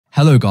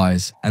Hello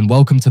guys, and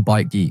welcome to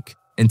Byte Geek.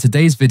 In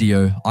today's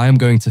video, I am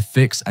going to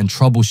fix and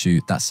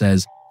troubleshoot that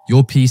says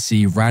your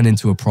PC ran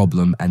into a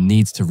problem and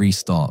needs to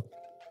restart.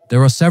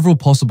 There are several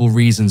possible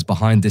reasons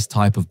behind this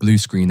type of blue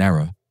screen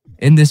error.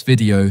 In this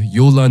video,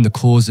 you'll learn the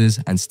causes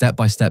and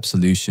step-by-step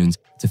solutions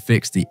to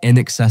fix the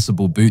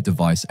Inaccessible Boot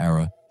Device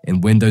error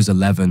in Windows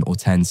 11 or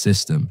 10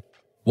 system.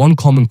 One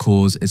common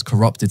cause is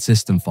corrupted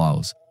system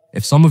files.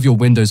 If some of your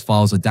Windows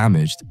files are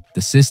damaged,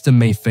 the system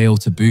may fail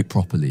to boot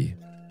properly.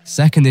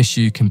 Second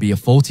issue can be a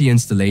faulty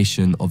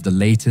installation of the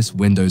latest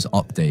Windows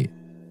update.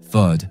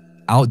 Third,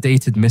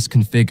 outdated,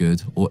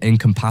 misconfigured, or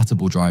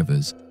incompatible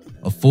drivers.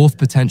 A fourth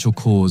potential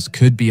cause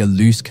could be a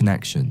loose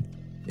connection.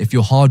 If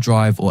your hard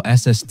drive or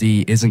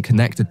SSD isn't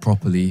connected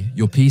properly,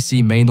 your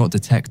PC may not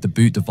detect the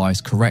boot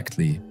device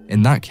correctly.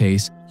 In that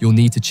case, you'll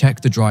need to check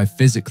the drive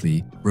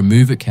physically,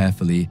 remove it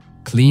carefully,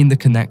 clean the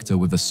connector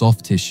with a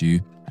soft tissue,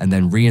 and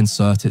then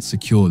reinsert it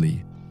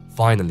securely.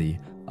 Finally,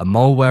 a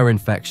malware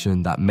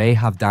infection that may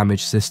have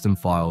damaged system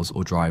files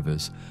or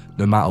drivers.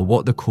 No matter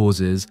what the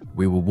cause is,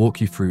 we will walk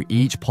you through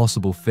each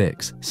possible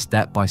fix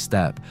step by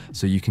step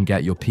so you can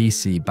get your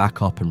PC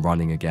back up and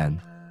running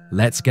again.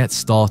 Let's get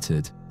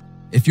started.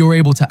 If you're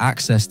able to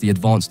access the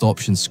advanced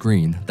options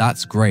screen,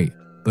 that's great,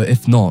 but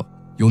if not,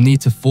 you'll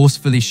need to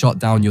forcefully shut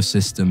down your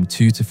system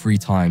 2 to 3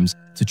 times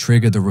to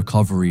trigger the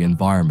recovery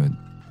environment.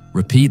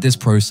 Repeat this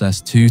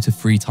process 2 to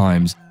 3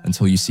 times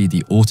until you see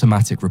the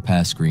automatic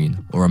repair screen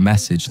or a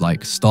message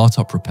like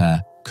Startup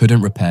Repair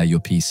couldn't repair your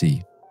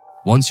PC.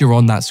 Once you're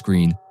on that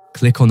screen,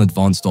 click on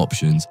Advanced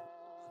Options,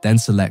 then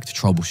select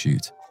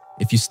Troubleshoot.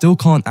 If you still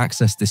can't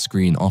access this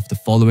screen after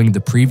following the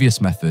previous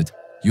method,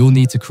 you'll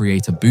need to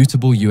create a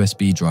bootable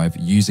USB drive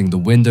using the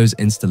Windows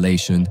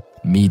installation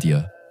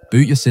Media.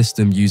 Boot your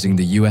system using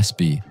the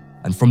USB,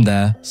 and from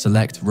there,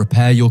 select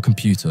Repair your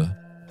computer.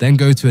 Then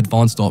go to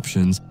Advanced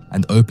Options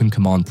and open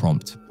Command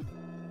Prompt.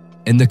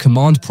 In the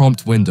Command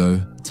Prompt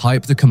window,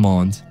 type the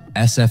command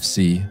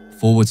sfc/scan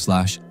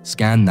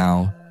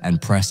now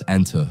and press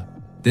Enter.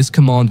 This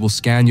command will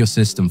scan your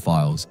system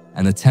files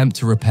and attempt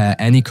to repair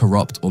any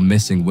corrupt or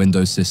missing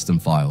Windows system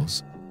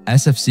files.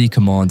 SFC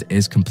command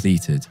is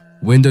completed.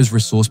 Windows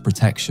Resource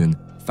Protection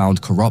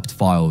found corrupt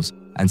files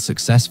and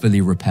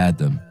successfully repaired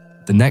them.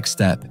 The next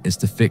step is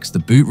to fix the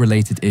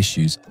boot-related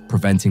issues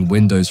preventing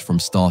Windows from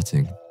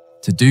starting.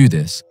 To do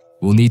this,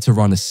 we'll need to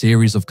run a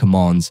series of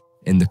commands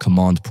in the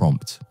command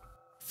prompt.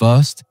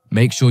 First,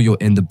 make sure you're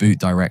in the boot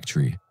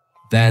directory.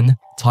 Then,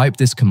 type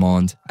this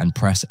command and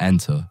press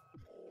Enter.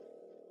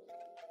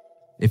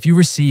 If you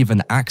receive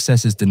an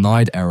access is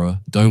denied error,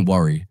 don't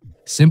worry.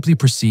 Simply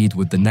proceed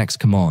with the next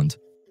command.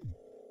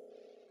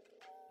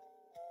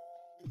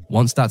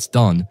 Once that's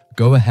done,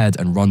 go ahead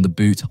and run the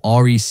boot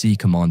rec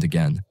command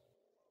again.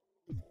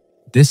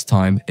 This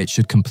time, it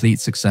should complete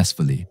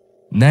successfully.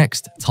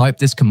 Next, type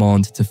this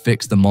command to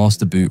fix the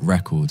master boot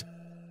record.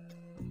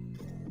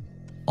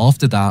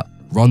 After that,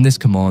 run this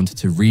command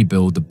to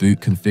rebuild the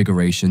boot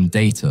configuration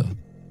data.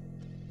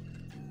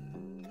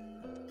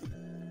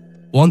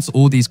 Once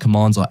all these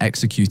commands are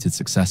executed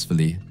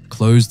successfully,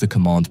 close the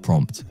command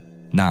prompt.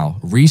 Now,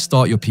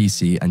 restart your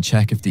PC and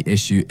check if the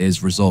issue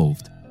is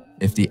resolved.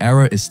 If the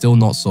error is still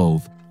not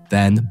solved,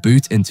 then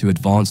boot into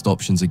Advanced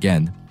Options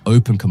again,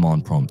 open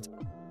Command Prompt.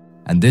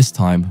 And this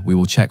time, we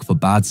will check for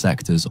bad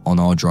sectors on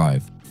our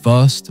drive.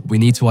 First, we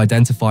need to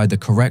identify the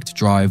correct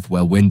drive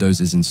where Windows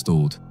is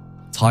installed.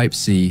 Type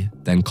C,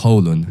 then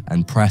colon,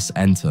 and press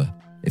Enter.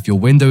 If your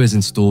window is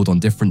installed on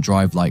different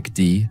drive like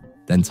D,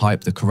 then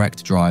type the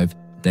correct drive,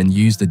 then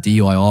use the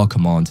dir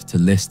command to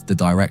list the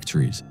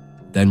directories.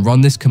 Then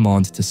run this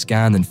command to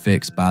scan and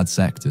fix bad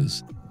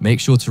sectors. Make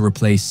sure to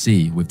replace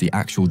C with the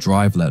actual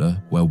drive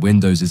letter where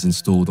Windows is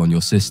installed on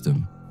your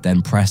system,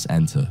 then press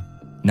Enter.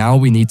 Now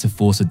we need to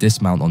force a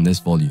dismount on this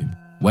volume.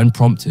 When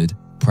prompted,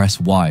 press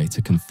Y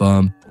to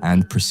confirm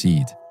and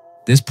proceed.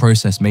 This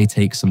process may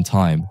take some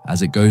time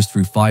as it goes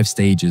through 5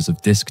 stages of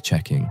disk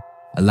checking.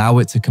 Allow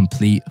it to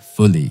complete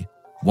fully.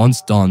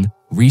 Once done,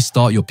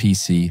 restart your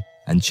PC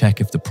and check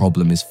if the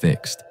problem is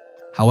fixed.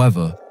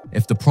 However,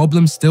 if the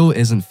problem still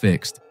isn't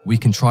fixed, we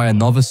can try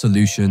another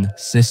solution,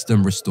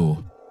 System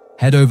Restore.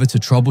 Head over to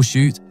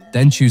Troubleshoot,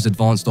 then choose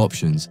Advanced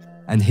Options,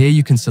 and here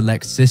you can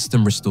select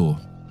System Restore.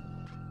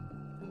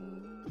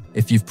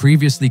 If you've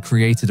previously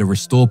created a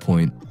restore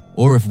point,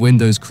 or if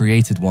Windows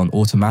created one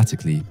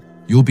automatically,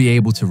 you'll be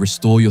able to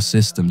restore your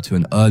system to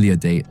an earlier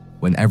date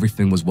when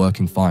everything was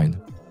working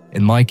fine.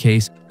 In my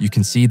case, you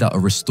can see that a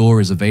restore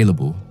is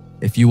available.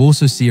 If you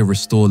also see a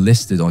restore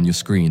listed on your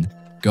screen,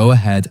 go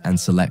ahead and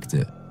select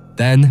it.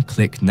 Then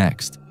click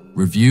Next,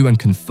 review and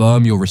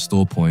confirm your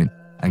restore point,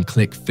 and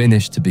click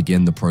Finish to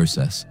begin the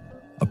process.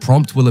 A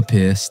prompt will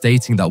appear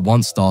stating that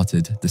once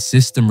started, the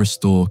system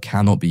restore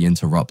cannot be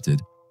interrupted.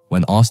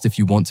 When asked if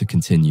you want to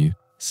continue,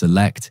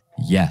 select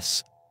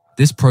Yes.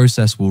 This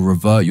process will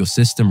revert your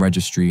system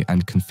registry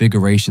and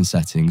configuration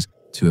settings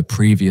to a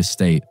previous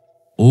state,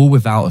 all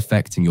without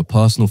affecting your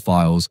personal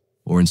files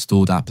or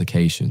installed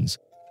applications.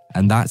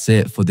 And that's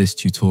it for this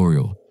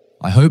tutorial.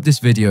 I hope this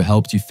video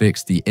helped you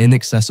fix the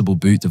Inaccessible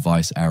Boot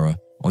Device error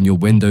on your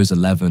Windows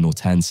 11 or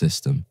 10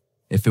 system.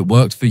 If it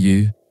worked for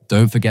you,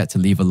 don't forget to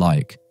leave a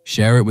like,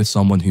 share it with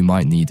someone who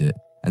might need it,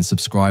 and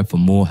subscribe for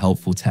more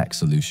helpful tech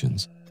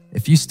solutions.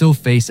 If you still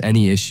face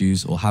any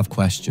issues or have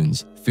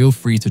questions, feel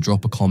free to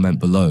drop a comment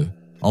below.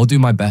 I'll do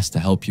my best to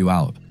help you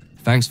out.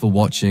 Thanks for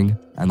watching,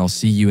 and I'll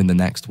see you in the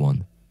next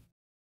one.